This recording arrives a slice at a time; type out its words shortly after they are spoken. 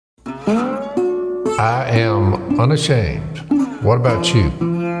I am unashamed. What about you?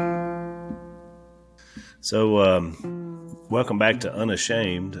 So, welcome back to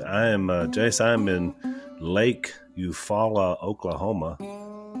Unashamed. I am Jace. I'm in Lake Eufaula, Oklahoma,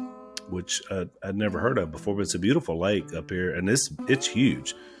 which I'd never heard of before, but it's a beautiful lake up here, and it's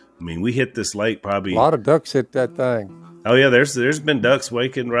huge. I mean, we hit this lake probably... A lot of ducks hit that thing. Oh, yeah, there's been ducks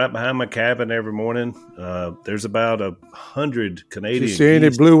waking right behind my cabin every morning. There's about 100 Canadian geese.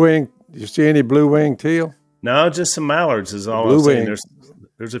 Did you see any blue-winged teal? No, just some mallards is all I've seen.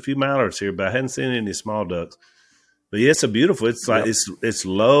 There's a few mallards here, but I hadn't seen any small ducks. But yeah, it's a beautiful. It's like it's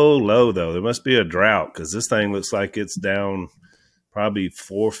low though. There must be a drought because this thing looks like it's down probably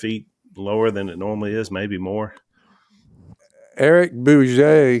 4 feet lower than it normally is, maybe more. Eric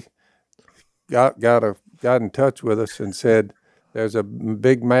Bouget got in touch with us and said there's a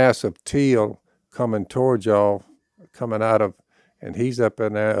big mass of teal coming towards y'all, coming out of, and he's up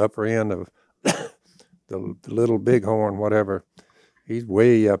in the upper end of the Little Bighorn, whatever. He's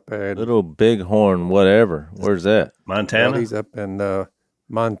way up there. Little Bighorn, whatever. Where's that? Montana? Well, he's up in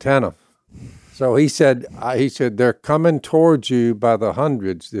Montana. So he said they're coming towards you by the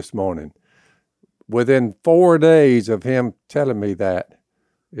hundreds this morning. Within 4 days of him telling me that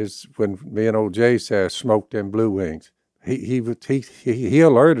is when me and old Jay said smoked them blue wings. He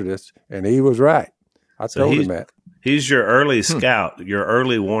alerted us, and he was right. I told him that. He's your early scout, your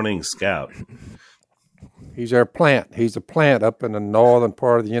early warning scout. He's our plant. He's a plant up in the northern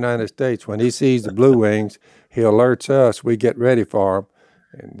part of the United States. When he sees the blue wings, he alerts us. We get ready for him,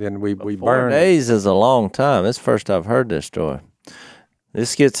 and then we burn. 4 days is a long time. It's the first I've heard this story.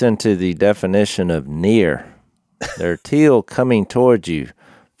 This gets into the definition of near. There are teal coming towards you.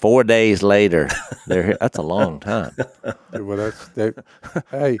 4 days later, they're here. That's a long time. Well,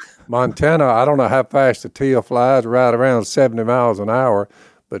 hey, Montana, I don't know how fast the teal flies, right around 70 miles an hour,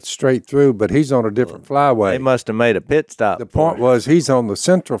 but straight through. But he's on a different flyway. They must have made a pit stop. The point was he's on the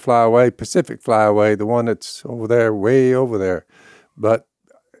Central Flyway, Pacific Flyway, the one that's over there, way over there. But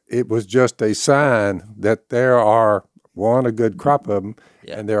it was just a sign that there are, a good crop of them,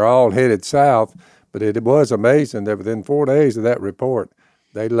 and they're all headed south. But it was amazing that within 4 days of that report,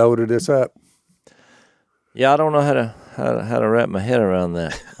 they loaded us up. Yeah, I don't know how to wrap my head around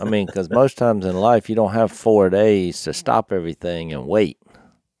that. I mean, because most times in life you don't have 4 days to stop everything and wait.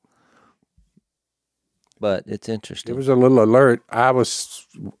 But it's interesting. It was a little alert. I was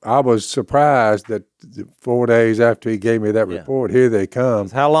surprised that 4 days after he gave me that report, here they come.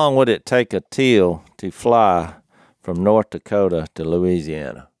 How long would it take a teal to fly from North Dakota to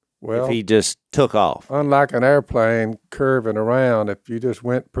Louisiana? Well, if he just took off. Unlike an airplane curving around, if you just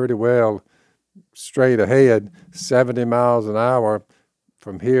went pretty well straight ahead, 70 miles an hour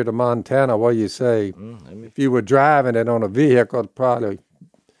from here to Montana, what do you say? If you were driving it on a vehicle, probably 10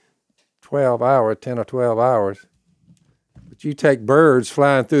 or 12 hours. But you take birds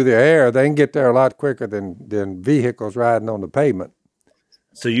flying through the air, they can get there a lot quicker than vehicles riding on the pavement.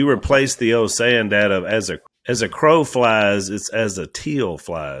 So you replace the old saying that of as a crow flies, it's as a teal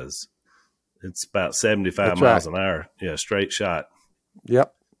flies. It's about 75 miles an hour. Yeah, straight shot.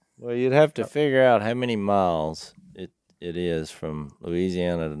 Yep. Well, you'd have to figure out how many miles it is from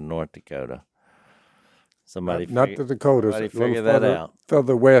Louisiana to North Dakota. Not the Dakotas. Somebody figure that out.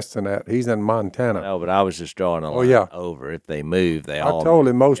 Further west than that. He's in Montana. No, but I was just drawing a line over. If they move, I told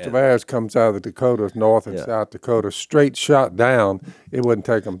him most of ours comes out of the Dakotas, North and South Dakota. Straight shot down, it wouldn't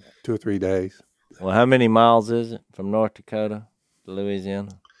take them 2 or 3 days. Well, how many miles is it from North Dakota to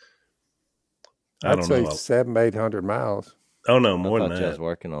Louisiana? I'd say 700-800 miles. Oh no, more than that. I was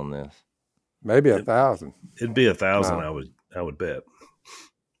working on this. Maybe 1,000. It'd be 1,000. Wow. I would bet.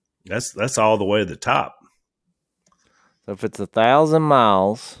 That's all the way to the top. So if it's 1,000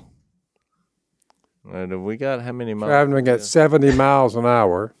 miles, we got how many miles? Traveling at 70 miles an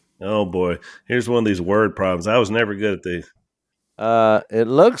hour. Oh boy, here's one of these word problems. I was never good at these. It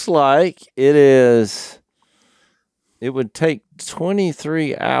looks like it would take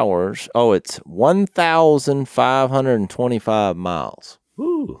 23 hours. Oh, it's 1,525 miles.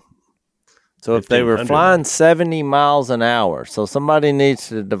 Ooh. So if they were flying 70 miles an hour, so somebody needs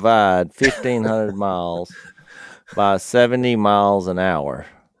to divide 1,500 miles by 70 miles an hour.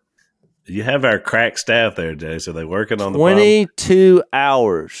 You have our crack staff there, Jay. So they working on the 22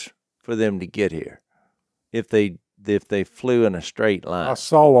 hours for them to get here. If they flew in a straight line. I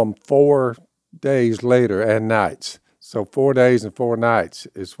saw them 4 days later and nights. So 4 days and 4 nights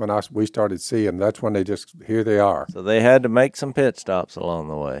is when we started seeing them. That's when here they are. So they had to make some pit stops along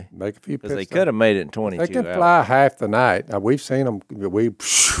the way. Make a few pit stops. Because they could have made it in 22 hours. They can fly half the night. Now, we've seen them. They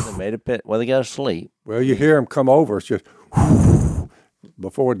made a pit. Well, they got to sleep. Well, you hear them come over. It's just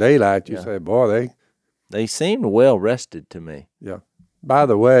before daylight. You say, boy, They seemed well rested to me. Yeah. By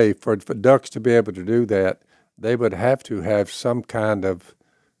the way, for ducks to be able to do that, they would have to have some kind of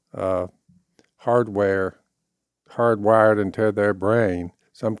hardwired into their brain,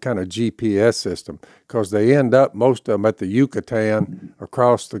 some kind of GPS system, because they end up, most of them, at the Yucatan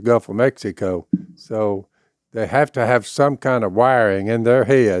across the Gulf of Mexico. So they have to have some kind of wiring in their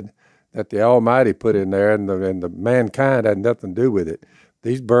head that the Almighty put in there, and the mankind had nothing to do with it.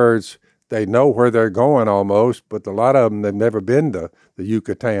 These birds, they know where they're going almost, but a lot of them, they've never been to the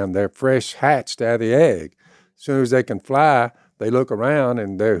Yucatan. They're fresh hatched out of the egg. As soon as they can fly, they look around,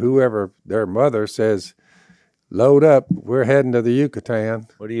 and whoever their mother says, load up, we're heading to the Yucatan.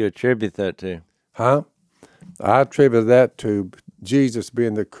 What do you attribute that to? Huh? I attribute that to Jesus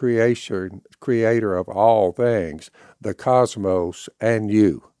being the creator of all things, the cosmos, and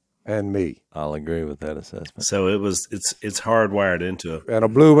you and me. I'll agree with that assessment. So it's hardwired into it. And a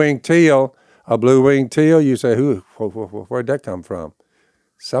blue-winged teal, you say, where'd that come from?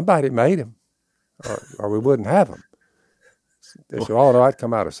 Somebody made him, or we wouldn't have him. They said, oh, no, I'd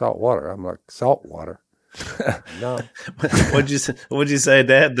come out of salt water. I'm like, salt water? No. What'd you say,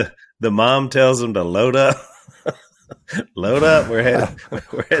 Dad? The mom tells them to load up. Load up. We're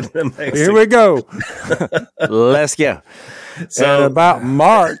heading to Mexico. Here we go. Let's go. So, and about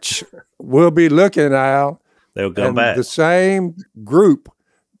March, we'll be looking, Al. They'll go back. The same group,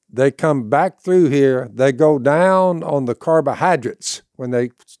 they come back through here. They go down on the carbohydrates when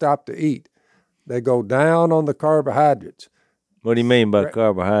they stop to eat. They go down on the carbohydrates. What do you mean by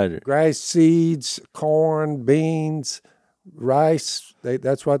carbohydrate? Grass seeds, corn, beans, rice.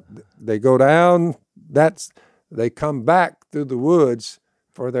 That's what they go down. They come back through the woods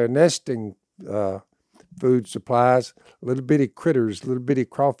for their nesting food supplies. Little bitty critters, little bitty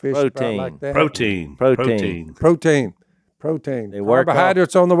crawfish, like that. Protein. They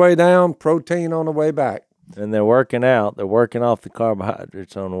carbohydrates on the way down, protein on the way back. And they're working out. They're working off the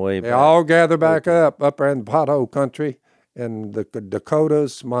carbohydrates on the way back. They all gather back up in the pothole country. In the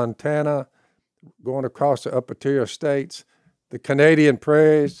Dakotas, Montana, going across the upper tier states, the Canadian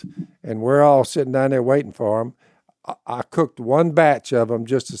prairies, and we're all sitting down there waiting for them. I cooked one batch of them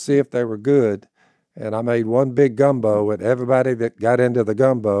just to see if they were good, and I made one big gumbo, and everybody that got into the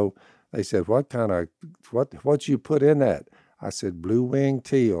gumbo, they said, what you put in that? I said, blue-winged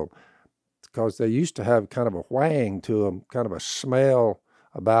teal, because they used to have kind of a whang to them, kind of a smell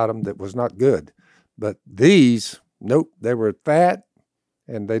about them that was not good. But these... nope, they were fat,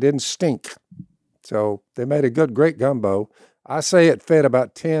 and they didn't stink. So they made a great gumbo. I say it fed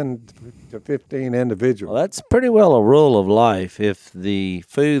about 10 to 15 individuals. Well, that's pretty well a rule of life. If the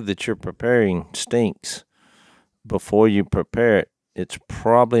food that you're preparing stinks before you prepare it, it's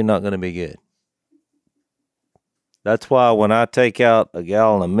probably not going to be good. That's why when I take out a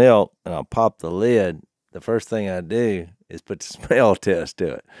gallon of milk and I pop the lid, the first thing I do is put the smell test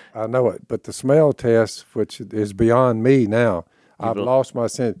to it. I know it, but the smell test, which is beyond me now, I've lost my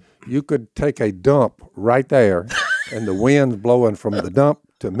sense. You could take a dump right there, and the wind's blowing from the dump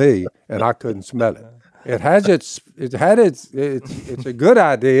to me, and I couldn't smell it. It's a good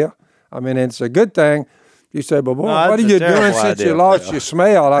idea. I mean, it's a good thing. You say, but boy, what are you doing since you lost your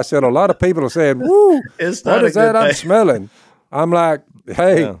smell? I said, a lot of people are saying, woo, what is that I'm smelling? I'm like,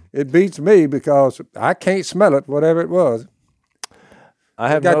 hey, It beats me because I can't smell it, whatever it was. I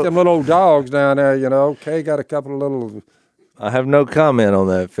have got them little dogs down there, Kay got a couple of little... I have no comment on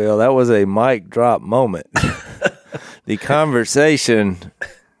that, Phil. That was a mic drop moment. The conversation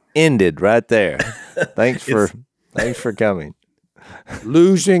ended right there. Thanks for coming.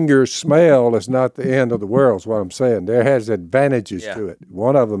 Losing your smell is not the end of the world, is what I'm saying. There has advantages to it.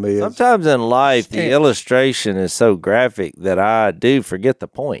 One of them is... sometimes in life, the illustration is so graphic that I do forget the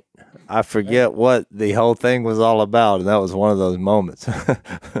point. I forget what the whole thing was all about, and that was one of those moments.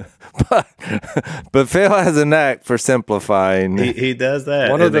 but Phil has a knack for simplifying. He does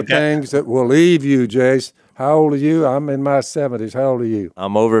that. One of the things that will leave you, Jace, how old are you? I'm in my 70s. How old are you?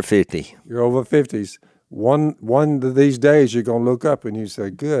 I'm over 50. You're over 50s. One of these days you're going to look up and you say,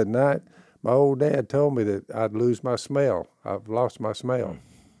 good night. My old dad told me that I'd lose my smell. I've lost my smell.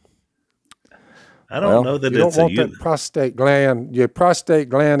 I don't know that you don't want that prostate gland, your prostate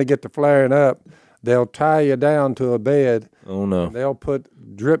gland to get to flaring up. They'll tie you down to a bed. Oh, no. They'll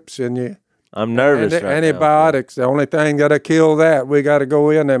put drips in you. I'm nervous right antibiotics, now. The only thing got to kill that. We got to go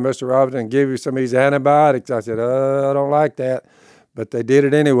in there, Mr. Robinson, and give you some of these antibiotics. I said, I don't like that. But they did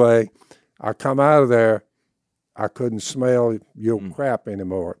it anyway. I come out of there, I couldn't smell your crap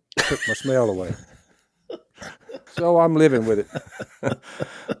anymore. It took my smell away. So I'm living with it.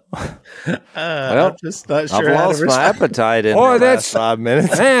 I'm just not sure. I've lost my appetite in the last 5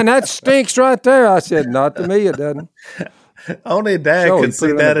 minutes. Man, that stinks right there. I said, not to me, it doesn't. Only Dad So he could put see it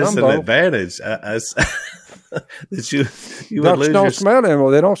in that the as an gumbo. advantage. That you would Ducks lose don't your smell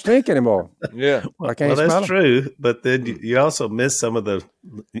anymore. They don't stink anymore. Yeah. I can't Well, smell that's them. true, but then you also miss some of the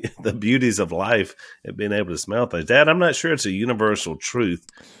beauties of life and being able to smell things. Dad, I'm not sure it's a universal truth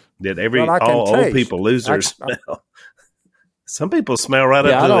that Well, I can all old taste. people lose their smell. Some people smell right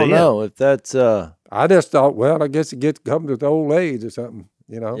Yeah, up I to the don't end. know if that's I just thought, well, I guess it comes with old age or something,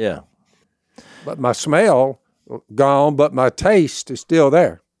 you know. yeah. But my smell gone, but my taste is still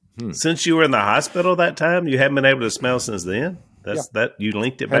there. Since you were in the hospital that time, you haven't been able to smell since then. That's that you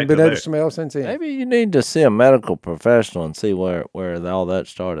linked it back Haven't to been able there. to smell since then. Maybe you need to see a medical professional and see where all that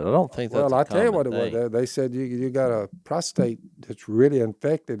started. I don't think that's Well, a I tell you what common it thing. was. They said you got a prostate that's really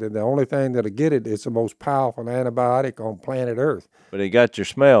infected, and the only thing that'll get it is the most powerful antibiotic on planet Earth. But it got your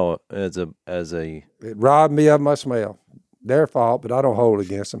smell as a It robbed me of my smell. Their fault, but I don't hold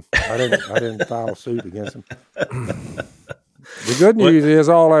against them. I didn't file suit against them. The good news is,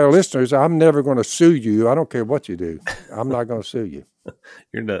 all our listeners, I'm never going to sue you. I don't care what you do. I'm not going to sue you.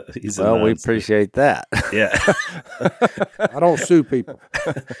 You're not. He's a well, we nonsense. appreciate that. Yeah. I don't sue people.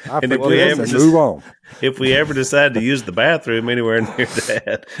 I And if forgive we them ever and just- move on. If we ever decide to use the bathroom anywhere near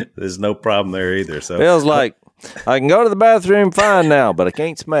Dad, there's no problem there either. So Feels like I can go to the bathroom fine now, but I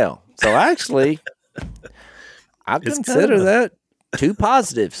can't smell. So actually, I It's consider kinda- that two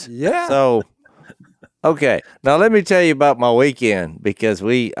positives. Yeah. So, okay. Now let me tell you about my weekend because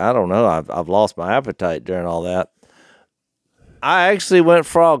I don't know, I've lost my appetite during all that. I actually went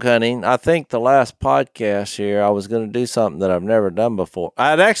frog hunting. I think the last podcast here, I was going to do something that I've never done before.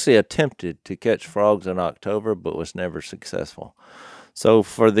 I had actually attempted to catch frogs in October, but was never successful. So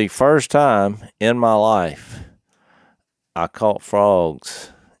for the first time in my life, I caught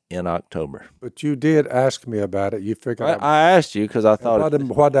frogs in October. But you did ask me about it. You figured out. I asked you because I thought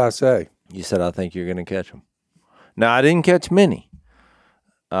What did I say? you said I think you're going to catch them. Now I didn't catch many.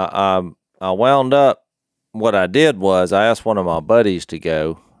 I wound up. What I did was I asked one of my buddies to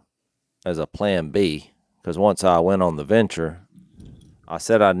go as a plan B because once I went on the venture, I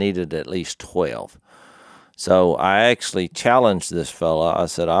said I needed at least 12. So I actually challenged this fella. I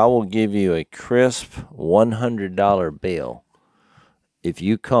said, I will give you a crisp $100 bill if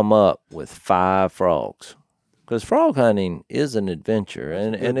you come up with 5 frogs. Because frog hunting is an adventure,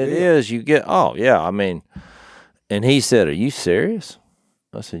 and it is. You get, oh, yeah, I mean, and he said, are you serious?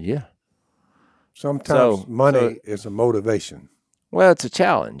 I said, yeah. Sometimes So- money is a motivation, Well, it's a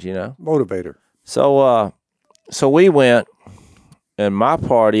challenge, you know. motivator. So we went, and my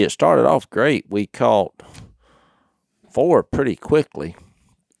party, it started off great. We caught 4 pretty quickly,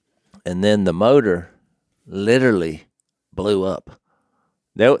 and then the motor literally blew up.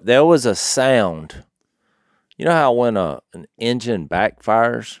 There was a sound. You know how when an engine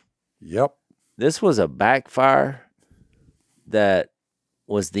backfires? Yep. This was a backfire that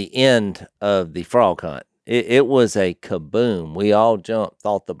was the end of the frog hunt. It was a kaboom. We all jumped,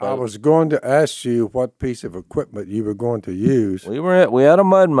 thought the boat. I was going to ask you what piece of equipment you were going to use. We had a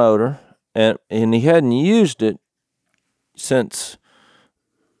mud motor, and he hadn't used it since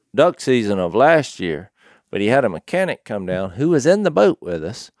duck season of last year. But he had a mechanic come down who was in the boat with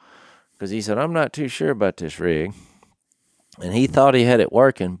us because he said, I'm not too sure about this rig. And he thought he had it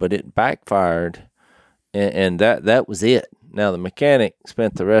working, but it backfired, and that was it. Now, the mechanic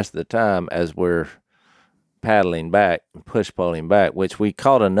spent the rest of the time as we're paddling back, push-pulling back, which we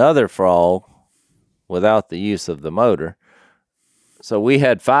caught another frog without the use of the motor. So we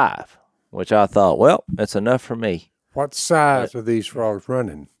had 5, which I thought, well, that's enough for me. What size are these frogs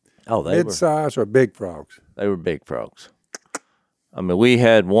running? Oh, they Mid-size or big frogs? were big frogs. I mean, we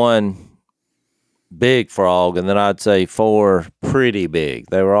had 1 big frog, and then I'd say 4 pretty big.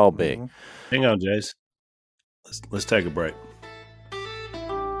 They were all big. hang on, Jace. Let's take a break.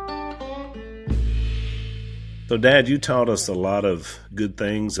 So, Dad, you taught us a lot of good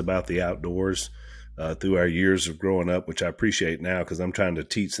things about the outdoors through our years of growing up, which I appreciate now because I'm trying to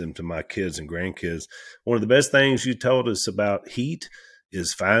teach them to my kids and grandkids. One of the best things you told us about heat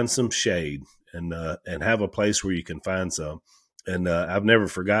is find some shade and have a place where you can find some. And I've never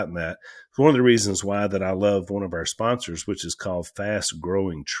forgotten that. It's one of the reasons why that I love one of our sponsors, which is called Fast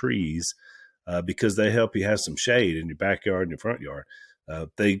Growing Trees, because they help you have some shade in your backyard and your front yard.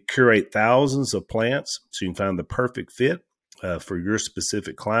 They curate thousands of plants so you can find the perfect fit for your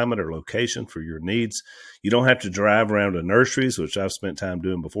specific climate or location for your needs. You don't have to drive around to nurseries, which I've spent time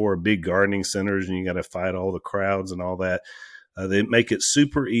doing before, big gardening centers, and you got to fight all the crowds and all that. They make it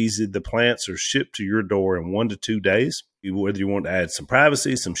super easy. The plants are shipped to your door in 1 to 2 days, whether you want to add some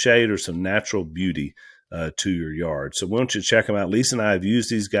privacy, some shade, or some natural beauty to your yard. So why don't you check them out? Lisa and I have used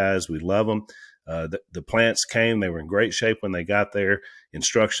these guys. We love them. The plants came. They were in great shape when they got there.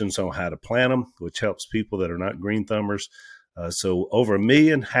 Instructions on how to plant them, which helps people that are not green thumbers. So over 1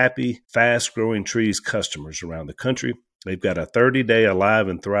 million happy, fast-growing trees customers around the country. They've got a 30-day Alive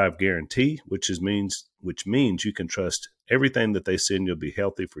and Thrive guarantee, which means you can trust everything that they send. You'll be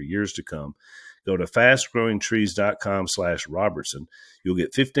healthy for years to come. Go to fastgrowingtrees.com/Robertson. You'll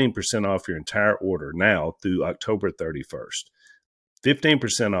get 15% off your entire order now through October 31st.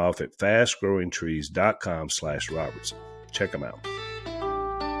 15% off at fastgrowingtrees.com/Robertson. Check them out.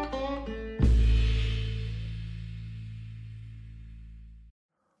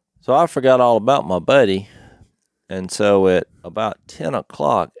 So I forgot all about my buddy. And so at about 10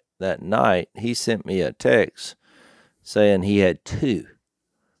 o'clock that night, he sent me a text saying he had 2.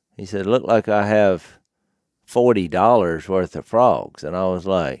 He said, look like I have $40 worth of frogs. And I was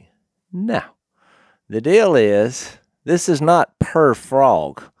like, no. The deal is, this is not per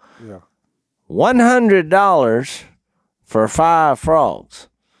frog. Yeah. $100 for 5 frogs.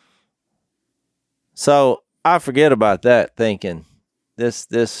 So I forget about that, thinking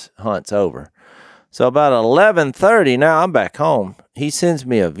this hunt's over. So about 11:30, now I'm back home. He sends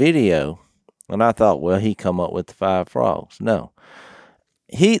me a video, and I thought, well, he come up with the 5 frogs. No.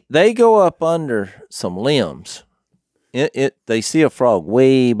 They go up under some limbs. They see a frog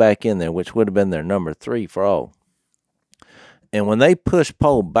way back in there, which would have been their number 3 frog. And when they push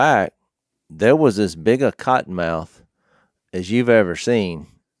pole back, there was as big a cottonmouth as you've ever seen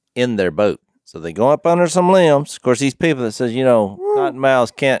in their boat. So they go up under some limbs. Of course, these people that says,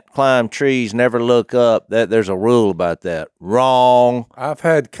 cottonmouths can't climb trees, never look up. There's a rule about that. Wrong. I've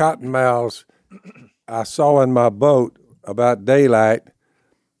had cottonmouths I saw in my boat about daylight,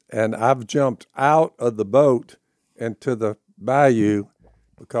 and I've jumped out of the boat into the bayou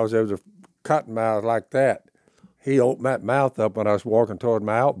because there was a cottonmouth like that. He opened that mouth up when I was walking toward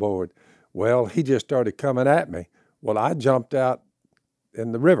my outboard. Well, he just started coming at me. Well, I jumped out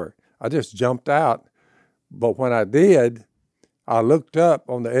in the river. I just jumped out. But when I did, I looked up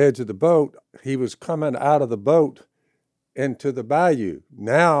on the edge of the boat. He was coming out of the boat into the bayou.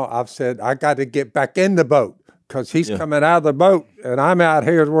 Now I've said, I got to get back in the boat because he's coming out of the boat and I'm out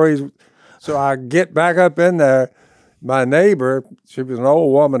here where he's. So I get back up in there. My neighbor, she was an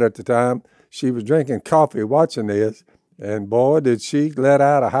old woman at the time, she was drinking coffee watching this. And boy, did she let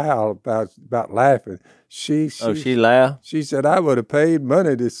out a howl about laughing. She laughed? She said, I would have paid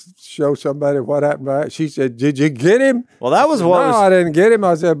money to show somebody what happened. She said, did you get him? Well, that was what I didn't get him.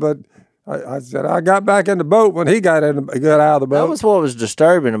 I said, but I said, I got back in the boat when he got out of the boat. That was what was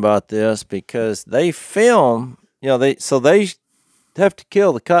disturbing about this because they film, they have to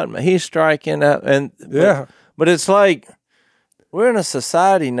kill the cottonmouth. He's striking out. But it's like we're in a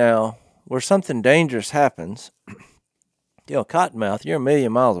society now where something dangerous happens. Cottonmouth, you're 1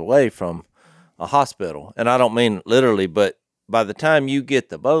 million miles away from a hospital. And I don't mean literally, but by the time you get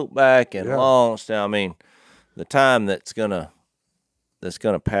the boat back and launched, the time that's gonna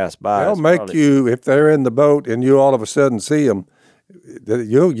pass by. They'll make you, if they're in the boat and you all of a sudden see them,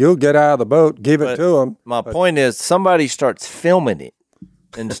 you'll get out of the boat, give it to them. My point is somebody starts filming it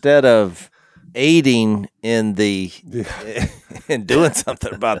instead of aiding in in doing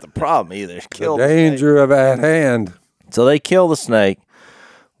something about the problem either. The danger of at hand. So they kill the snake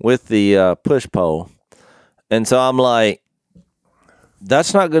with the push pole. And so I'm like,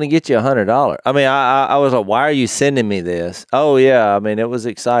 that's not going to get you $100. I mean, I was like, why are you sending me this? Oh, yeah. I mean, it was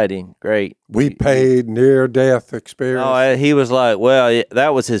exciting. Great. We paid near-death experience. Oh, he was like, well,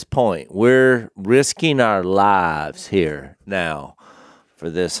 that was his point. We're risking our lives here now for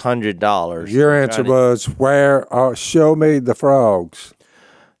this $100. Your answer was, show me the frogs.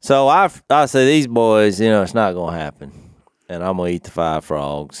 So I said, these boys, it's not going to happen. And I'm going to eat the 5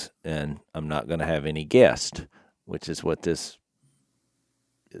 frogs, and I'm not going to have any guests, which is what this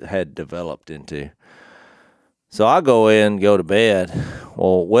had developed into. So I go to bed.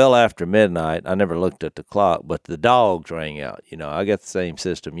 Well after midnight. I never looked at the clock, but the dogs rang out. I got the same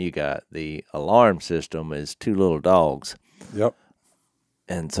system you got. The alarm system is 2 little dogs. Yep.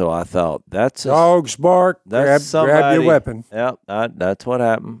 And so I thought, dogs bark, grab your weapon. Yep, that's what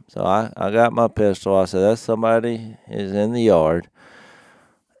happened. So I got my pistol. I said, that's somebody is in the yard.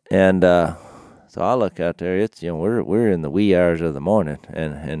 And so I look out there. It's we're in the wee hours of the morning,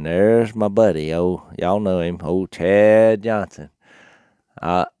 and there's my buddy. Y'all know him, Chad Johnson.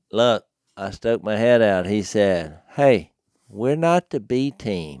 Look, I stuck my head out. He said, "Hey, we're not the B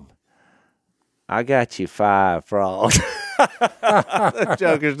team. I got you 5 frogs." The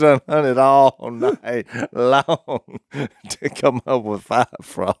jokers done hunted all night long to come up with 5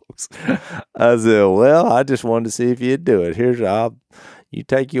 frogs. I said, well, I just wanted to see if you'd do it. You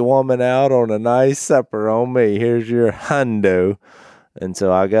take your woman out on a nice supper on me. Here's your hundo. And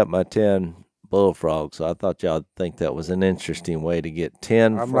so I got my 10 bullfrogs. So I thought y'all think that was an interesting way to get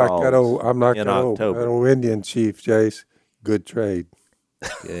 10 frogs. I'm not in that October. old Indian chief, Jace. Good trade.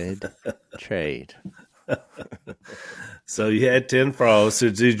 Good trade. So you had 10 frogs. So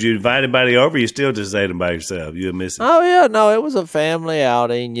did you invite anybody over? You still just ate them by yourself? You and Missy? Oh, yeah. No, it was a family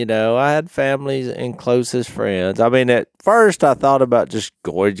outing. I had families and closest friends. I mean, at first I thought about just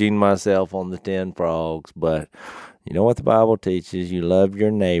gorging myself on the 10 frogs, but you know what the Bible teaches? You love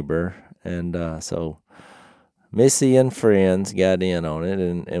your neighbor. And so Missy and friends got in on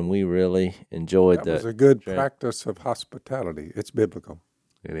it, and we really enjoyed that. That was a good practice of hospitality. It's biblical.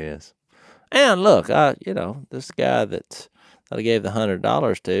 It is. And look, this guy that I gave the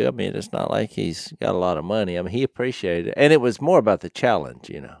 $100 to, I mean, it's not like he's got a lot of money. I mean, he appreciated it. And it was more about the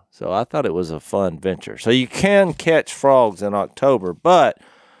challenge, So I thought it was a fun venture. So you can catch frogs in October, but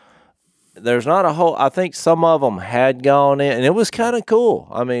there's not a whole, I think some of them had gone in, and it was kind of cool.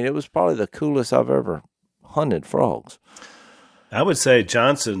 I mean, it was probably the coolest I've ever hunted frogs. I would say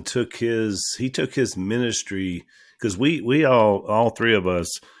Johnson took his ministry, because we all 3 of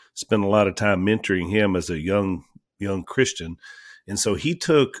us spent a lot of time mentoring him as a young Christian. And so he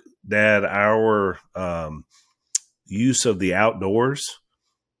took our use of the outdoors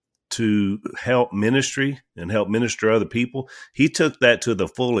to help ministry and help minister other people. He took that to the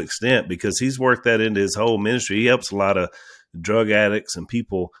full extent because he's worked that into his whole ministry. He helps a lot of drug addicts and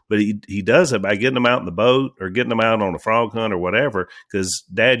people, but he does it by getting them out in the boat or getting them out on a frog hunt or whatever. Because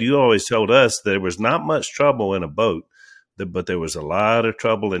Dad, you always told us there was not much trouble in a boat, but there was a lot of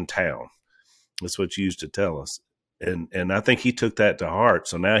trouble in town. That's what you used to tell us. And I think he took that to heart.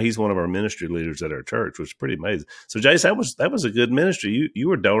 So now he's one of our ministry leaders at our church, which is pretty amazing. So Jace, that was a good ministry. You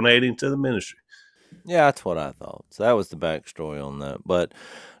were donating to the ministry. Yeah, that's what I thought. So that was the backstory on that. But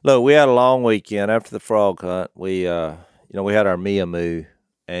look, we had a long weekend after the frog hunt. We we had our Miamu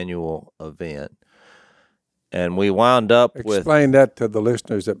annual event, and we wound up with. Explain that to the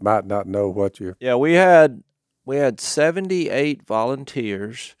listeners that might not know what you're. Yeah, we had 78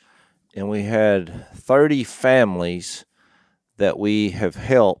 volunteers, and we had 30 families that we have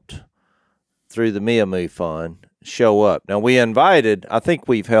helped through the Miamu Fund show up. Now, I think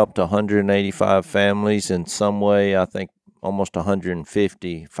we've helped 185 families in some way. I think almost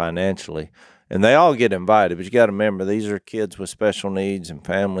 150 financially. And they all get invited, but you got to remember, these are kids with special needs and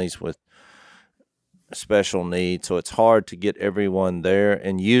families with special needs, so it's hard to get everyone there.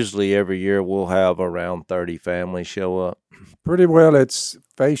 And usually every year we'll have around 30 families show up. Pretty well, it's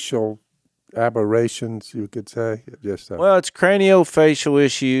facial aberrations, you could say. Well, it's craniofacial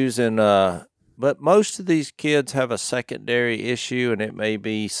issues, and but most of these kids have a secondary issue, and it may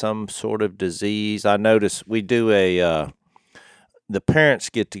be some sort of disease. I notice we do the parents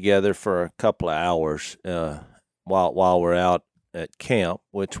get together for a couple of hours while we're out at camp,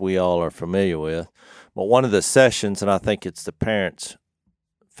 which we all are familiar with. But one of the sessions, and I think it's the parents'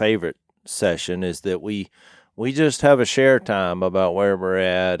 favorite session, is that we just have a share time about where we're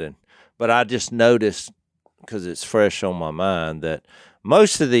at. But I just noticed, because it's fresh on my mind, that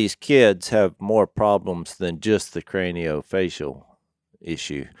most of these kids have more problems than just the craniofacial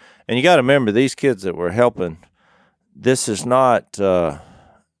issue. And you got to remember, these kids that we're helping, this is at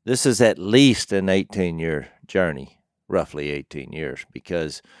least an 18-year journey, roughly 18 years,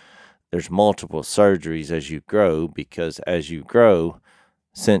 because there's multiple surgeries as you grow, because as you grow,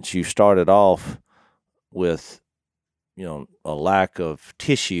 since you started off with, a lack of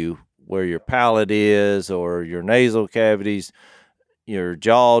tissue where your palate is or your nasal cavities, your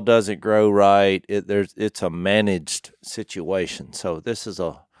jaw doesn't grow right. It's a managed situation. So this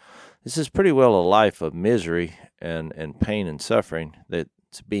is pretty well a life of misery and pain and suffering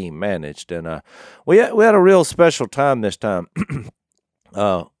that's being managed. And we had a real special time this time,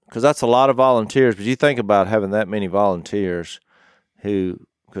 because that's a lot of volunteers. But you think about having that many volunteers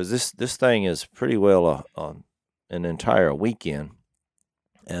because this thing is pretty well an entire weekend.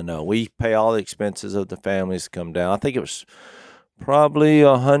 And we pay all the expenses of the families to come down. I think it was probably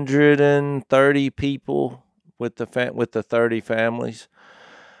 130 people with the 30 families.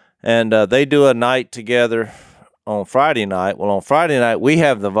 And they do a night together on Friday night. Well, on Friday night, we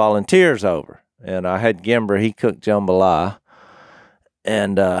have the volunteers over. And I had Gimber, he cooked jambalaya.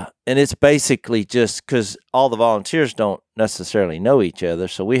 And it's basically just because all the volunteers don't necessarily know each other.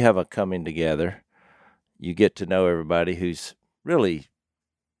 So we have a coming together. You get to know everybody who's really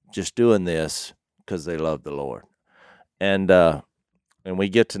just doing this because they love the Lord. and we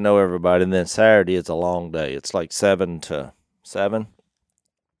get to know everybody. And then Saturday is a long day. It's like 7 to 7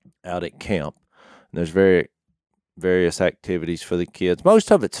 out at camp. And there's various activities for the kids.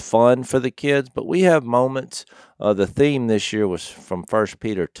 Most of it's fun for the kids, but we have moments. The theme this year was from 1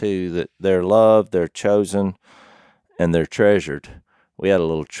 Peter 2, that they're loved, they're chosen, and they're treasured. We had a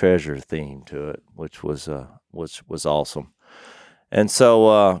little treasure theme to it, which was awesome. And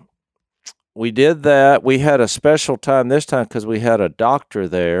so we did that. We had a special time this time because we had a doctor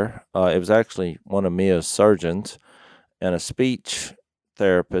there. It was actually one of Mia's surgeons and a speech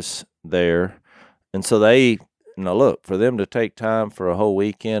therapist there. And so they, look, for them to take time for a whole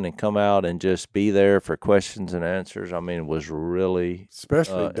weekend and come out and just be there for questions and answers, it was really...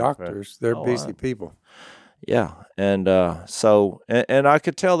 Especially doctors. They're busy people. Yeah. And so I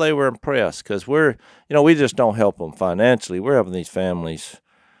could tell they were impressed because we just don't help them financially. We're helping these families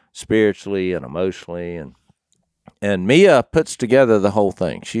spiritually and emotionally. And Mia puts together the whole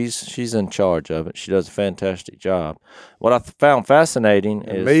thing. She's in charge of it. She does a fantastic job. What I found fascinating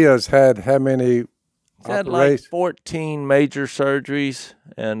is... Mia's had how many... She's had like 14 major surgeries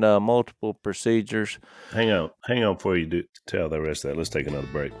and multiple procedures. Hang on before you tell the rest of that. Let's take another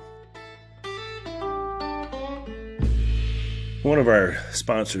break. One of our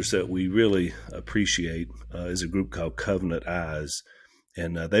sponsors that we really appreciate is a group called Covenant Eyes,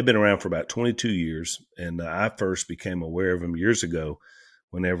 and they've been around for about 22 years. And I first became aware of them years ago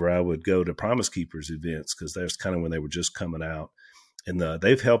whenever I would go to Promise Keepers events, because that's kind of when they were just coming out. And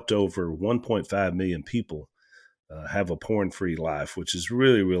they've helped over 1.5 million people have a porn-free life, which is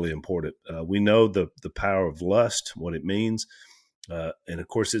really, really important. We know the power of lust, what it means. And, of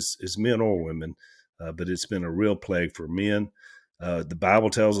course, it's men or women, but it's been a real plague for men. The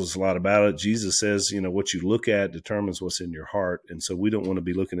Bible tells us a lot about it. Jesus says, what you look at determines what's in your heart. And so we don't want to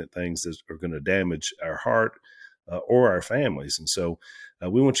be looking at things that are going to damage our heart or our families. And so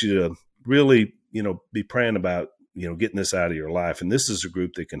we want you to really, be praying about getting this out of your life. And this is a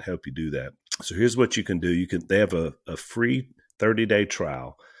group that can help you do that. So here's what you can do. They have a free 30-day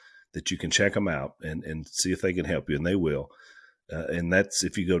trial that you can check them out and see if they can help you, and they will. And that's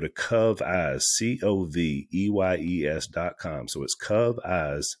if you go to CovEyes, COVEYES.com. So it's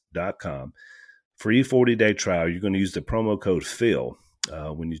CovEyes.com. Free 40-day trial. You're going to use the promo code Phil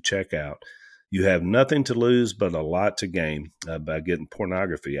when you check out. You have nothing to lose but a lot to gain by getting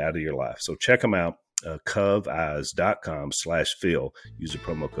pornography out of your life. So check them out. CovEyes.com/Phil. Use the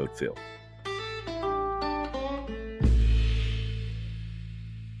promo code Phil.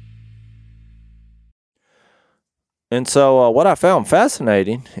 And so what I found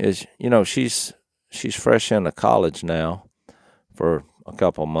fascinating is, she's fresh into college now for a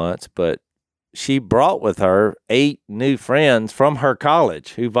couple months, but she brought with her 8 new friends from her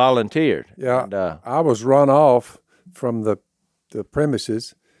college who volunteered. Yeah, and, I was run off from the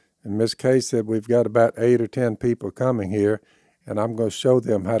premises. And Miss Kay said, we've got about 8 or 10 people coming here, and I'm going to show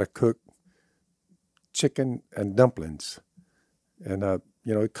them how to cook chicken and dumplings. And,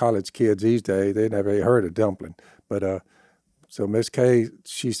 college kids these days, they never heard of dumpling. But so Miss Kay,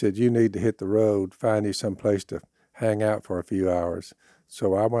 she said, you need to hit the road, find you some place to hang out for a few hours.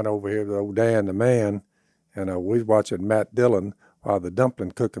 So I went over here to old Dan the man, and we was watching Matt Dillon while the dumpling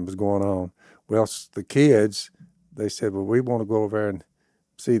cooking was going on. Well, the kids, they said, well, we want to go over there and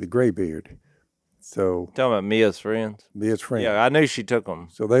see the Graybeard. So talking about Mia's friends. Yeah, I knew she took them.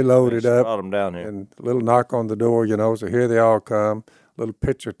 So they loaded up, brought them down here, and a little knock on the door, So here they all come. Little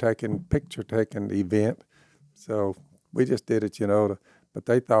picture taking event. So we just did it, but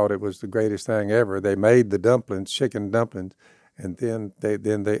they thought it was the greatest thing ever. They made the dumplings, chicken dumplings, and then they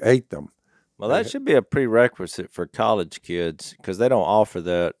ate them. Well, that should be a prerequisite for college kids because they don't offer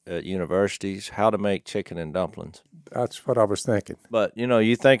that at universities, how to make chicken and dumplings. That's what I was thinking. But,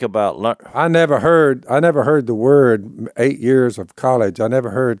 you think about... I never heard the word 8 years of college. I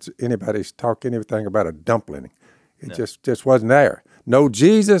never heard anybody talk anything about a dumpling. It just wasn't there. No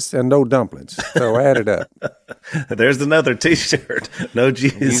Jesus and no dumplings. So add it up. There's another T-shirt. No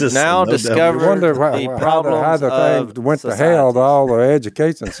Jesus. You've now discovered the problems how the thing went society. To hell, all the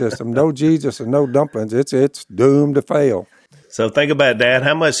education system. No Jesus and no dumplings. It's doomed to fail. So think about that.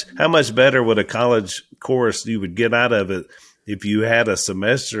 How much better would a college course you would get out of it if you had a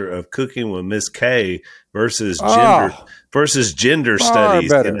semester of cooking with Miss Kay versus gender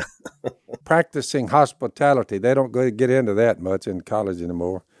studies? Better. Practicing hospitality. They don't get into that much in college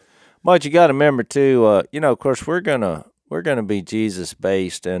anymore. But you got to remember too. Of course, we're gonna be Jesus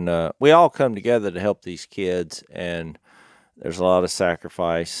based, and we all come together to help these kids. And there's a lot of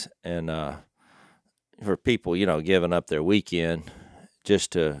sacrifice, and for people, giving up their weekend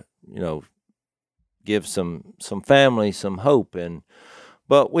just to, give some families some hope.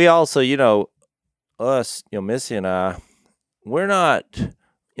 But we also, us, Missy and I, we're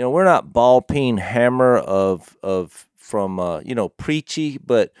not ball peen hammer from preachy,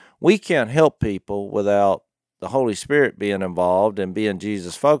 but we can't help people without the Holy Spirit being involved and being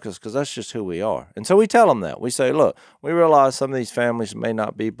Jesus focused, because that's just who we are. And so we tell them that. We say, look, we realize some of these families may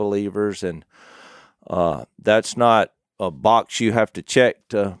not be believers, and that's not a box you have to check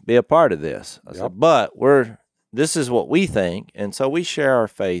to be a part of this. I said, but this is what we think. And so we share our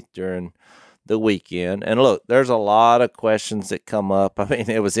faith during the weekend. And look, there's a lot of questions that come up. I mean,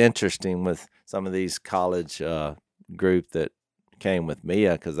 it was interesting with some of these college group that came with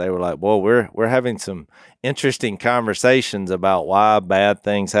Mia, because they were like, well, we're having some interesting conversations about why bad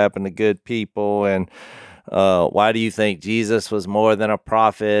things happen to good people, and why do you think Jesus was more than a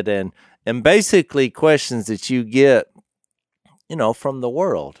prophet, and basically questions that you get from the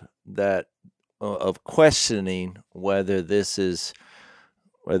world, that of questioning whether this is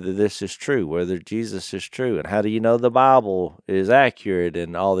true, whether Jesus is true, and how do you know the Bible is accurate,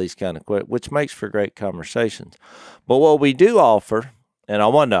 and all these kind of questions, which makes for great conversations. But what we do offer, and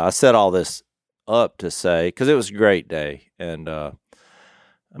I set all this up to say, because it was a great day, and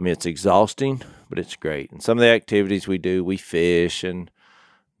it's exhausting, but it's great. And some of the activities we do, we fish, and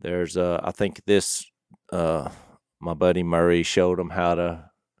there's I think this my buddy Murray showed them how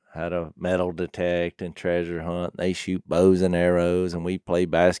to metal detect and treasure hunt. They shoot bows and arrows, and we play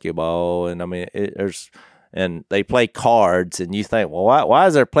basketball. And and they play cards. And you think, well, why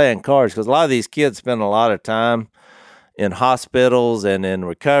is they playing cards? Because a lot of these kids spend a lot of time in hospitals and in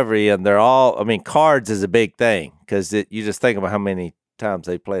recovery, and cards is a big thing, because you just think about how many times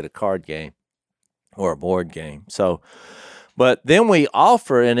they played a card game or a board game. So, but then we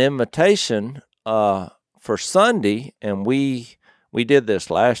offer an invitation for Sunday, and we did this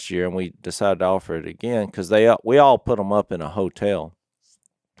last year, and we decided to offer it again, because we all put them up in a hotel.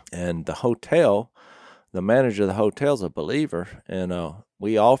 And the manager of the hotel is a believer, and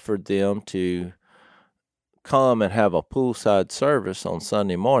we offered them to come and have a poolside service on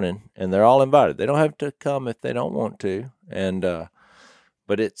Sunday morning, and they're all invited. They don't have to come if they don't want to, and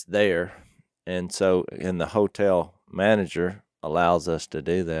but it's there. And so, and the hotel manager allows us to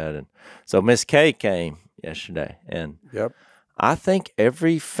do that. And so Miss Kay came yesterday, and I think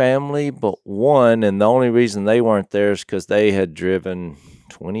every family but one, and the only reason they weren't there is because they had driven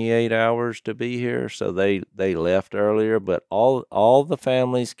 28 hours to be here, so they left earlier. But all the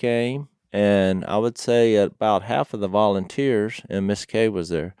families came, and I would say about half of the volunteers, and Miss Kay was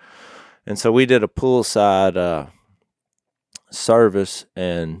there. And so we did a poolside service,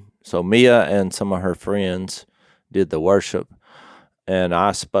 and so Mia and some of her friends did the worship, and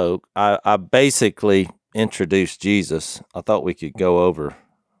I spoke. I basically introduced Jesus. I thought we could go over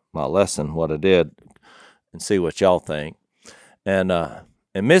my lesson, what I did, and see what y'all think. And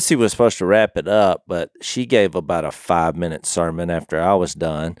Missy was supposed to wrap it up, but she gave about a 5-minute sermon after I was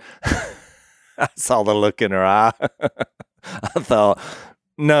done. I saw the look in her eye. I thought,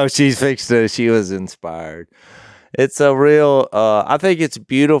 no, she's fixed it. She was inspired. It's a real, I think it's a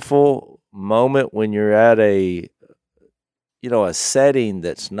beautiful moment when you're at a setting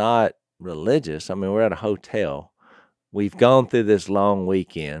that's not religious. I mean, we're at a hotel. We've gone through this long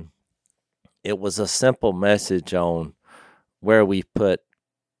weekend. It was a simple message on where we put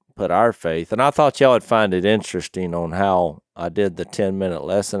our faith. And I thought y'all would find it interesting on how I did the 10-minute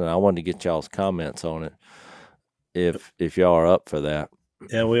lesson, and I wanted to get y'all's comments on it if y'all are up for that.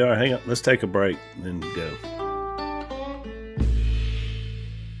 Yeah, we are. Hang on. Let's take a break and then go.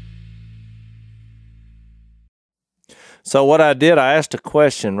 So what I did, I asked a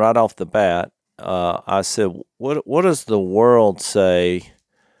question right off the bat. I said, what does the world say?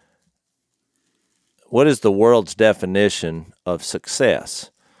 What is the world's definition of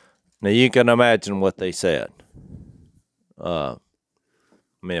success? Now, you can imagine what they said.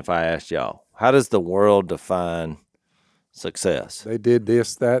 If I asked y'all, how does the world define success? They did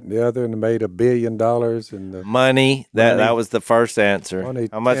this, that, and the other, and made $1 billion. And money, that was the first answer.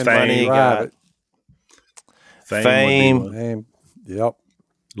 How much money you got? Fame. Yep.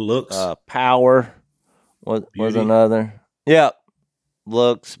 Looks. Power was another. Yep.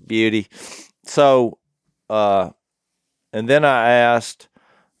 Looks, beauty. So, and then I asked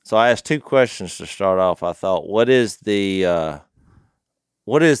 2 questions to start off. I thought, what is the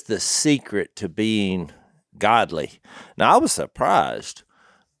secret to being godly? Now, I was surprised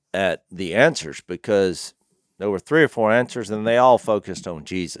at the answers, because there were 3 or 4 answers, and they all focused on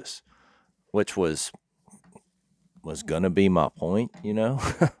Jesus, which was going to be my point,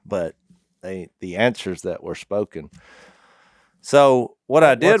 but the answers that were spoken So what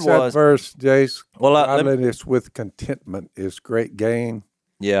I did What's that was verse, Jace. Well, godliness with contentment is great gain.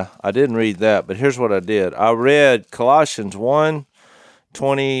 Yeah, I didn't read that, but here's what I did. I read Colossians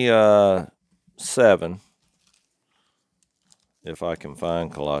 1:27. If I can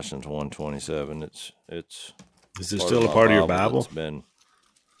find Colossians 1:27, it's. Is it still a part of your Bible? It's been,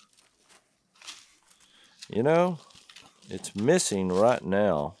 it's missing right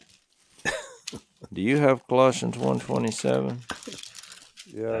now. Do you have Colossians 1:27?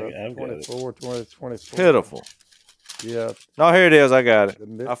 Yeah, 24, 24. Pitiful. Yeah. No, here it is. I got it.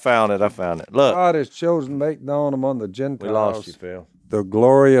 I found it. Look. God has chosen to make known among the Gentiles. We lost you, Phil. The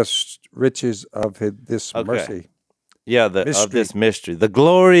glorious riches of this mercy. Yeah, of this mystery. The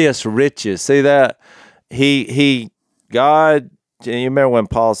glorious riches. See that? God, you remember when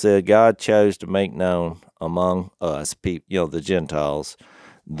Paul said God chose to make known among us, people, the Gentiles,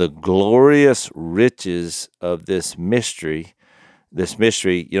 the glorious riches of this mystery,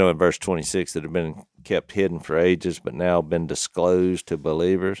 in verse 26, that had been kept hidden for ages, but now been disclosed to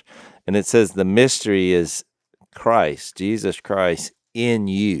believers. And it says the mystery is Christ, Jesus Christ in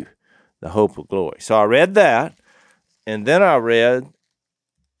you, the hope of glory. So I read that, and then I read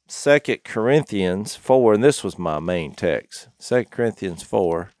 2 Corinthians 4, and this was my main text, 2 Corinthians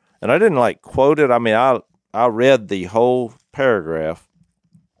 4. And I didn't quote it. I mean, I read the whole paragraph.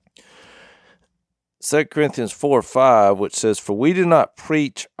 2 Corinthians 4:5, which says, "For we do not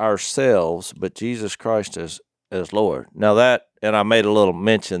preach ourselves, but Jesus Christ as Lord." Now that, and I made a little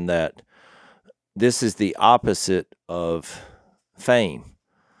mention that this is the opposite of fame.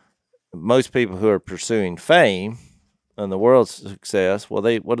 Most people who are pursuing fame and the world's success, what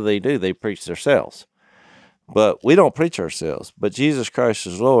do? They preach themselves. But we don't preach ourselves, but Jesus Christ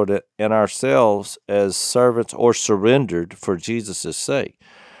is Lord, and ourselves as servants or surrendered for Jesus' sake.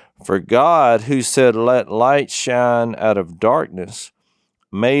 For God, who said, "Let light shine out of darkness,"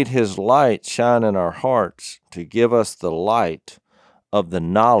 made his light shine in our hearts to give us the light of the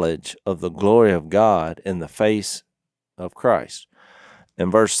knowledge of the glory of God in the face of Christ. In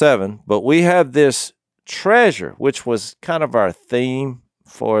verse 7, "But we have this treasure," which was kind of our theme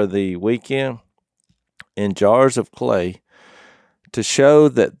for the weekend, "in jars of clay, to show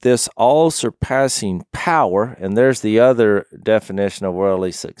that this all-surpassing power," and there's the other definition of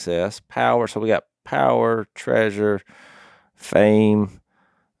worldly success, power. So we got power, treasure, fame,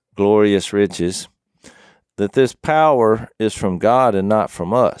 glorious riches, that this power is from God and not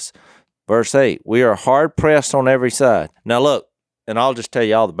from us. Verse 8, "We are hard-pressed on every side." Now look, and I'll just tell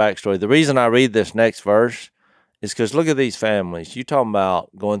you all the backstory. The reason I read this next verse is because look at these families. You talking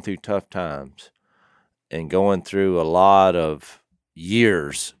about going through tough times and going through a lot of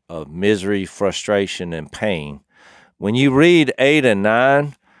years of misery, frustration, and pain. When you read 8 and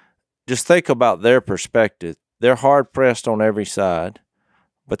 9, just think about their perspective. They're hard-pressed on every side,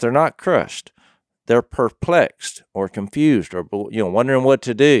 but they're not crushed. They're perplexed or confused or wondering what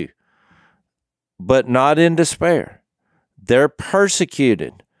to do, but not in despair. They're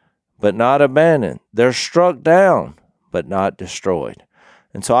persecuted, but not abandoned. They're struck down, but not destroyed.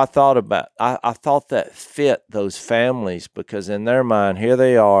 And so I thought that fit those families, because in their mind, here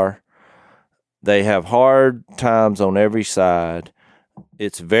they are. They have hard times on every side.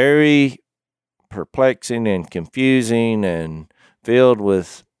 It's very perplexing and confusing and filled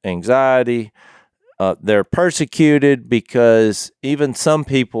with anxiety. They're persecuted because even some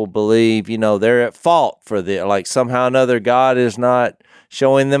people believe, they're at fault for somehow or another God is not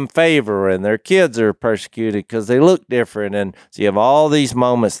showing them favor, and their kids are persecuted because they look different. And so you have all these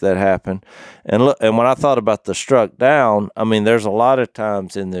moments that happen. And look, and when I thought about the struck down, I mean, there's a lot of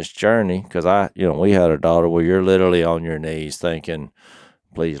times in this journey, because we had a daughter where you're literally on your knees thinking,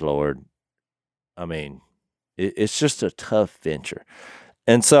 "Please, Lord." I mean, it's just a tough venture.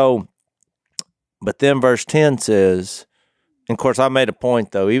 And so, but then verse 10 says, and of course I made a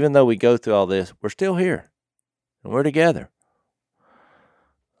point though, even though we go through all this, we're still here and we're together.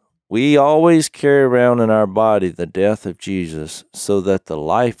 "We always carry around in our body the death of Jesus, so that the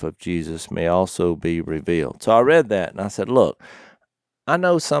life of Jesus may also be revealed." So I read that and I said, look, I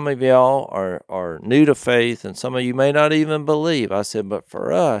know some of y'all are new to faith and some of you may not even believe. I said, but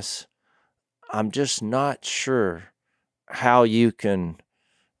for us, I'm just not sure how you can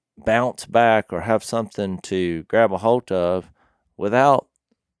bounce back or have something to grab a hold of without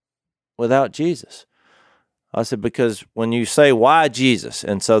Jesus. I said, because when you say, why Jesus?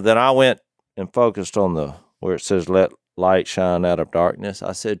 And so then I went and focused on where it says, "Let light shine out of darkness."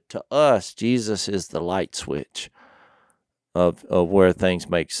 I said, to us, Jesus is the light switch of where things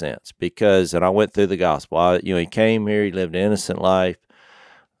make sense. Because, and I went through the gospel. He came here, he lived an innocent life.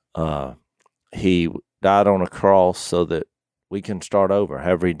 He died on a cross so that we can start over,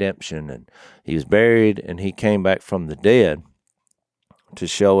 have redemption. And he was buried, and he came back from the dead to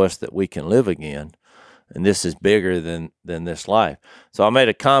show us that we can live again. And this is bigger than this life. So I made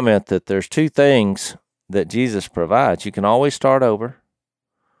a comment that there's two things that Jesus provides. You can always start over.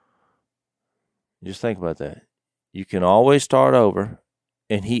 Just think about that. You can always start over.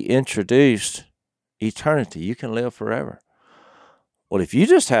 And he introduced eternity. You can live forever. Well, if you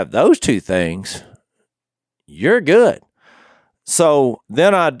just have those two things, you're good. So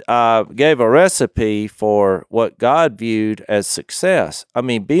then I gave a recipe for what God viewed as success. I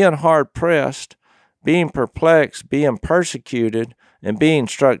mean, being hard-pressed, being perplexed, being persecuted, and being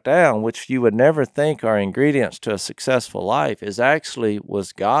struck down, which you would never think are ingredients to a successful life,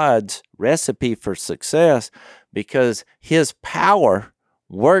 was God's recipe for success, because his power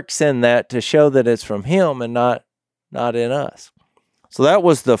works in that to show that it's from him and not in us. So that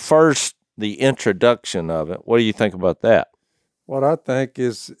was the introduction of it. What do you think about that? What I think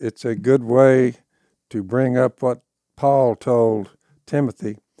is it's a good way to bring up what Paul told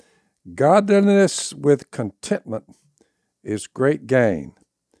Timothy. Godliness with contentment is great gain.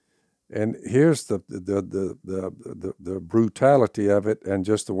 And here's the brutality of it and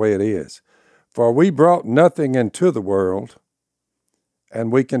just the way it is. For we brought nothing into the world,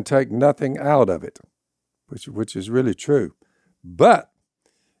 and we can take nothing out of it, which is really true. But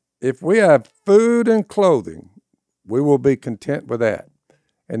if we have food and clothing, we will be content with that.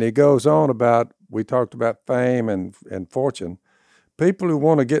 And he goes on about, we talked about fame and fortune. People who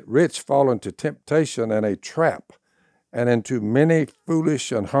want to get rich fall into temptation and a trap, and into many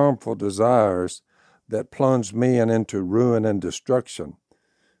foolish and harmful desires that plunge men into ruin and destruction.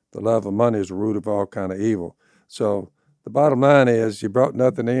 The love of money is the root of all kind of evil. So the bottom line is, you brought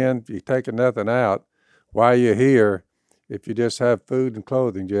nothing in, you're taking nothing out. While you're here, if you just have food and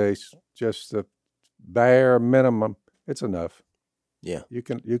clothing, Jace, just the bare minimum, it's enough. Yeah. You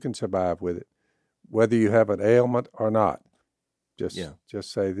can survive with it, whether you have an ailment or not. Just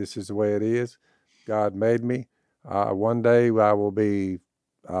say, this is the way it is. God made me. One day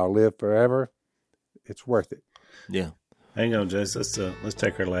I'll live forever. It's worth it. Yeah. Hang on, Jess. Let's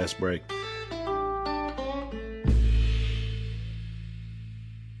take our last break.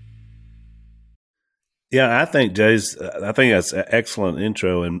 Yeah, I think that's an excellent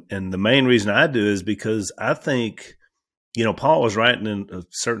intro. And the main reason I do is because I think, Paul was writing in a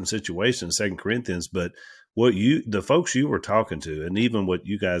certain situation, 2 Corinthians, but the folks you were talking to, and even what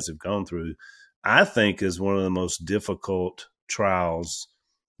you guys have gone through, I think is one of the most difficult trials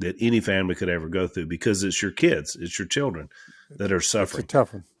that any family could ever go through, because it's your kids, it's your children that are suffering. It's a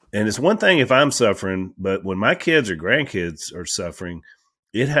tough one. And it's one thing if I'm suffering, but when my kids or grandkids are suffering,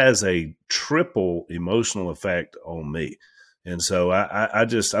 it has a triple emotional effect on me. And so I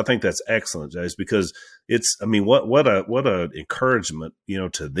think that's excellent, Jace, because what a encouragement,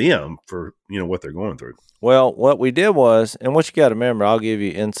 to them for, what they're going through. Well, what we did was, and what you got to remember, I'll give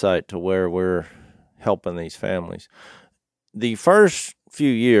you insight to where we're helping these families. The first few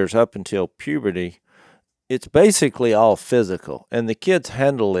years up until puberty, it's basically all physical, and the kids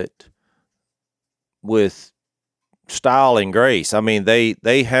handle it with style and grace. I mean,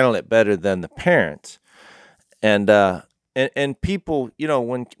 they handle it better than the parents. And people,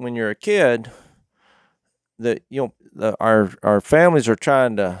 when you're a kid, our families are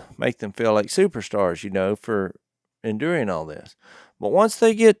trying to make them feel like superstars, for enduring all this. But once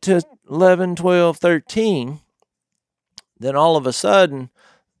they get to 11, 12, 13, then all of a sudden,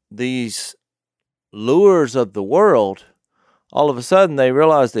 these lures of the world, all of a sudden they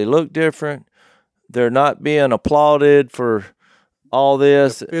realize they look different. They're not being applauded for all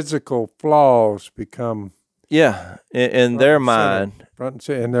this. The physical flaws become... Yeah, in their mind. Front and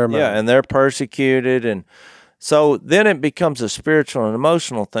center in their mind. Yeah, and they're persecuted. And so then it becomes a spiritual and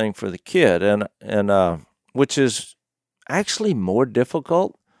emotional thing for the kid, and which is actually more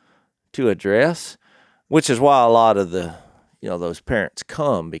difficult to address, which is why a lot of the, those parents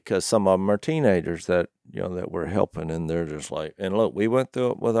come, because some of them are teenagers that, that we're helping, and they're just like, and look, we went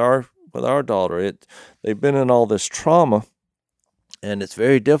through it with our daughter. They've been in all this trauma, and it's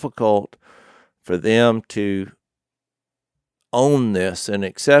very difficult for them to own this and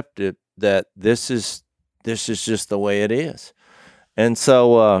accept it, that this is just the way it is. And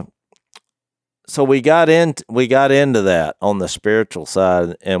so we got into that on the spiritual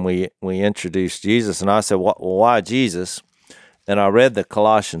side, and we introduced Jesus. And I said, well, why Jesus? And I read the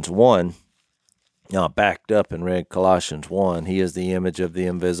Colossians 1. I backed up and read Colossians 1. He is the image of the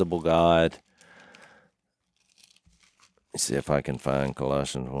invisible God. Let's see if I can find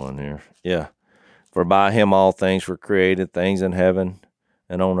Colossians 1 here. Yeah. For by him all things were created, things in heaven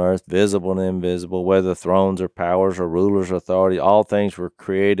and on earth, visible and invisible, whether thrones or powers or rulers or authority, all things were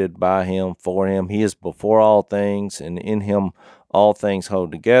created by him, for him. He is before all things, and in him all things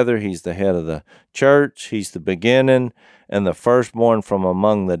hold together. He's the head of the church. He's the beginning and the firstborn from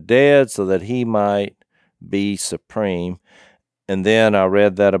among the dead, so that he might be supreme. And then I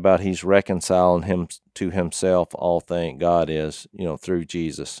read that about he's reconciling him to himself all things. God is, through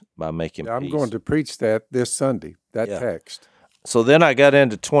Jesus by making peace. I'm going to preach that this Sunday, that text. So then I got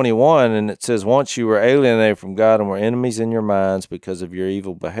into 21, and it says, once you were alienated from God and were enemies in your minds because of your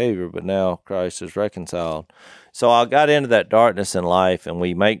evil behavior, but now Christ is reconciled. So I got into that darkness in life, and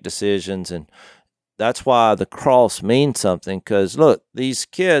we make decisions, and that's why the cross means something, because, look, these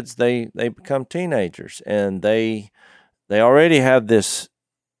kids, they become teenagers, and they already have this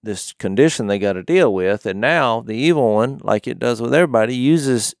condition they got to deal with, and now the evil one, like it does with everybody,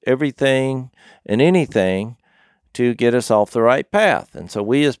 uses everything and anything to get us off the right path. And so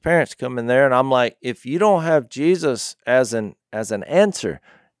we as parents come in there, and I'm like, if you don't have Jesus as an answer,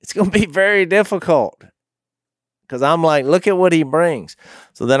 it's going to be very difficult. Because I'm like, look at what he brings.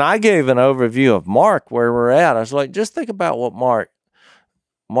 So then I gave an overview of Mark, where we're at. I was like, just think about what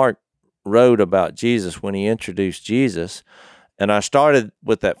Mark wrote about Jesus when he introduced Jesus. And I started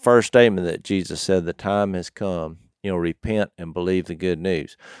with that first statement that Jesus said, the time has come, repent and believe the good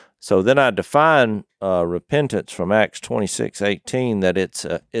news. So then I define repentance from Acts 26:18, that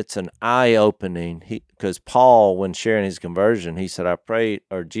it's an eye-opening. Because Paul, when sharing his conversion, he said, I prayed,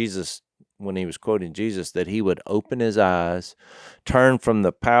 or Jesus, when he was quoting Jesus, that he would open his eyes, turn from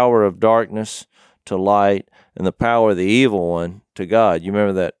the power of darkness to light, and the power of the evil one to God. You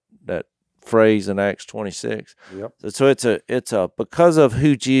remember that phrase in Acts 26? Yep. So it's a because of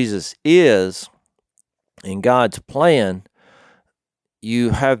who Jesus is in God's plan,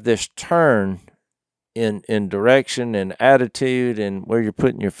 you have this turn in direction and attitude and where you're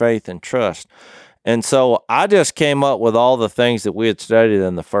putting your faith and trust. And so I just came up with all the things that we had studied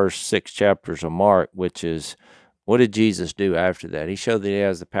in the first 6 chapters of Mark, which is, what did Jesus do after that? He showed that he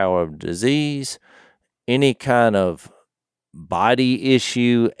has the power of disease, any kind of body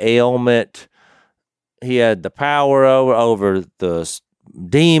issue, ailment. He had the power over the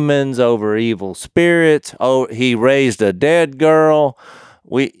demons, over evil spirits. Oh, he raised a dead girl.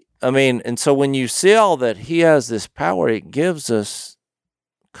 And so when you see all that he has this power, it gives us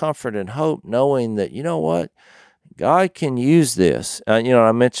comfort and hope, knowing that, you know what, God can use this.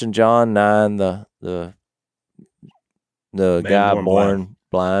 I mentioned John 9, the guy born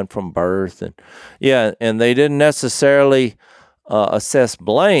blind from birth, and they didn't necessarily assess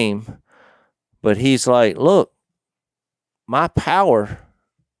blame, but he's like, look, my power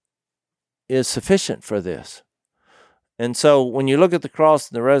is sufficient for this. And so when you look at the cross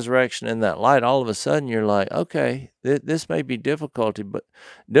and the resurrection in that light, all of a sudden you're like, okay, this may be difficult,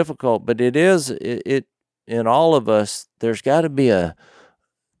 but it is in all of us. There's got to be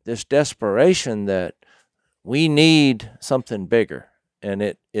this desperation that we need something bigger, and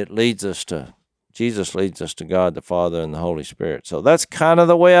it leads us to Jesus, leads us to God the Father and the Holy Spirit. So that's kind of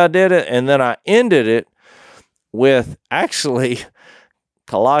the way I did it, and then I ended it with actually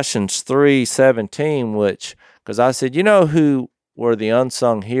Colossians 3:17, which, because I said, who were the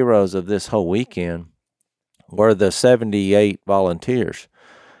unsung heroes of this whole weekend were the 78 volunteers.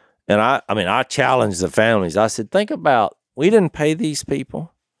 And I challenged the families. I said, think about, we didn't pay these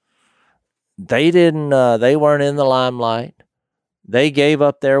people. They weren't in the limelight. They gave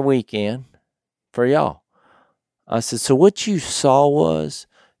up their weekend for y'all. I said, so what you saw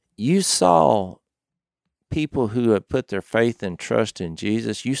people who had put their faith and trust in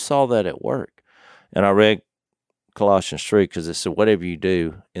Jesus. You saw that at work. And I read Colossians 3 because it said, whatever you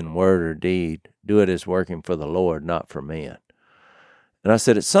do in word or deed, do it as working for the Lord, not for men. And I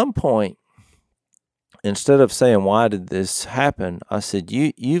said, at some point, instead of saying, why did this happen? I said,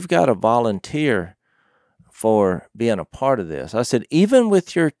 you've got to volunteer for being a part of this. I said, even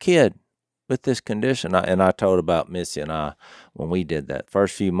with your kid with this condition, I told about Missy and I when we did that.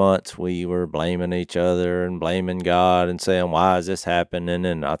 First few months, we were blaming each other and blaming God and saying, why is this happening?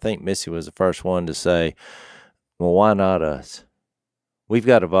 And I think Missy was the first one to say, well, why not us? We've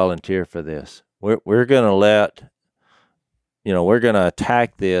got to volunteer for this. We're going to we're going to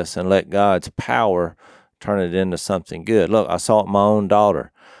attack this and let God's power turn it into something good. Look, I saw it in my own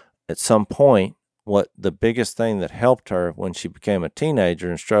daughter. At some point, what the biggest thing that helped her when she became a teenager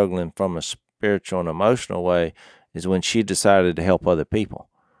and struggling from a spiritual and emotional way is when she decided to help other people.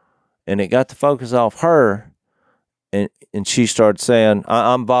 And it got the focus off her, and she started saying,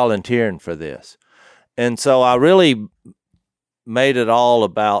 I'm volunteering for this. And so I really made it all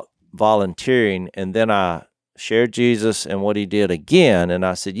about volunteering, and then I shared Jesus and what he did again. And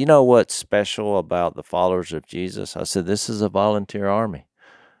I said, you know what's special about the followers of Jesus? I said, this is a volunteer army.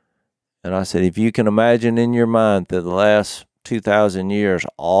 And I said, if you can imagine in your mind that the last 2,000 years,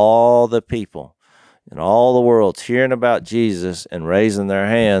 all the people in all the world's hearing about Jesus and raising their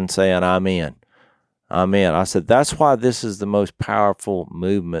hand saying, I'm in. I'm in. I said, that's why this is the most powerful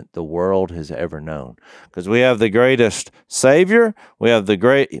movement the world has ever known. Because we have the greatest Savior. We have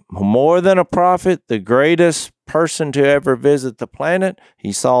more than a prophet, the greatest person to ever visit the planet.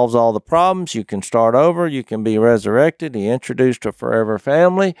 He solves all the problems. You can start over. You can be resurrected. He introduced a forever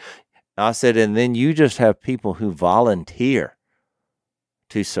family. I said, and then you just have people who volunteer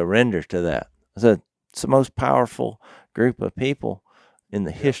to surrender to that. I said, it's the most powerful group of people in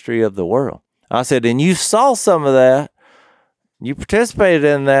the history of the world. I said, and you saw some of that. You participated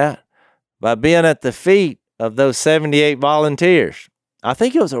in that by being at the feet of those 78 volunteers. I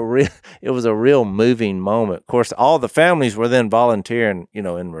think it was a real moving moment. Of course, all the families were then volunteering,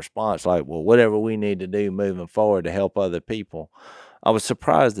 in response, like, well, whatever we need to do moving forward to help other people. I was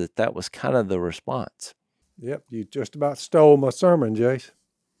surprised that was kind of the response. Yep, you just about stole my sermon, Jace.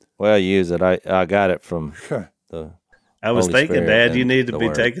 Well, use it. I got it from the I was Holy thinking, Spirit Dad, you need to be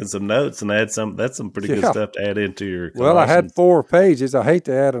Word. taking some notes and add some. That's some pretty good stuff to add into your. Well, I had 4 pages. I hate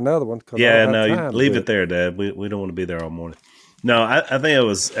to add another one. Yeah, no, you leave it there, Dad. We don't want to be there all morning. No, I think it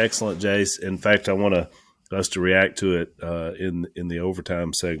was excellent, Jace. In fact, I want us to react to it in the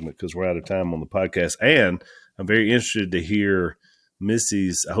overtime segment because we're out of time on the podcast, and I'm very interested to hear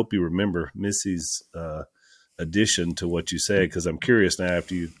Missy's. I hope you remember Missy's addition to what you said because I'm curious now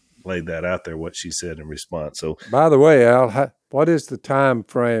after you laid that out there what she said in response. So, by the way, Al, what is the time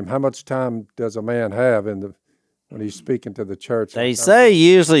frame? How much time does a man have when he's speaking to the church? They say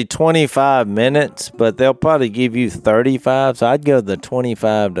usually 25 minutes, but they'll probably give you 35. So I'd go the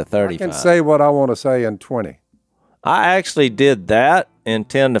 25 to 35. I can say what I want to say in 20. I actually did that in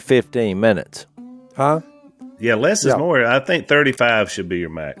 10 to 15 minutes. Huh? Yeah, less is more. I think 35 should be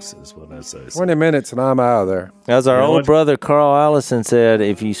your max, is what I say. 20 minutes and I'm out of there. As our old brother Carl Allison said,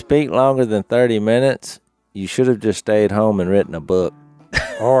 if you speak longer than 30 minutes, you should have just stayed home and written a book.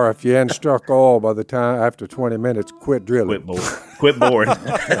 Or if you hadn't struck oil by the time after 20 minutes, quit drilling. Quit boring.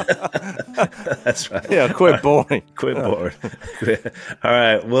 That's right. Yeah, quit boring. Quit boring. All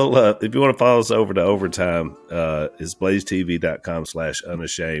right. Well, if you want to follow us over to Overtime, it's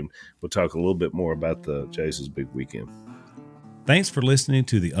blazetv.com/unashamed. We'll talk a little bit more about the Jace's big weekend. Thanks for listening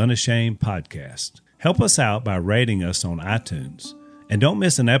to the Unashamed podcast. Help us out by rating us on iTunes. And don't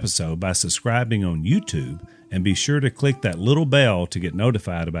miss an episode by subscribing on YouTube, and be sure to click that little bell to get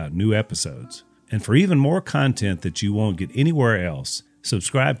notified about new episodes. And for even more content that you won't get anywhere else,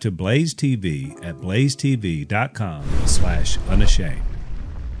 subscribe to Blaze TV at blazetv.com/unashamed.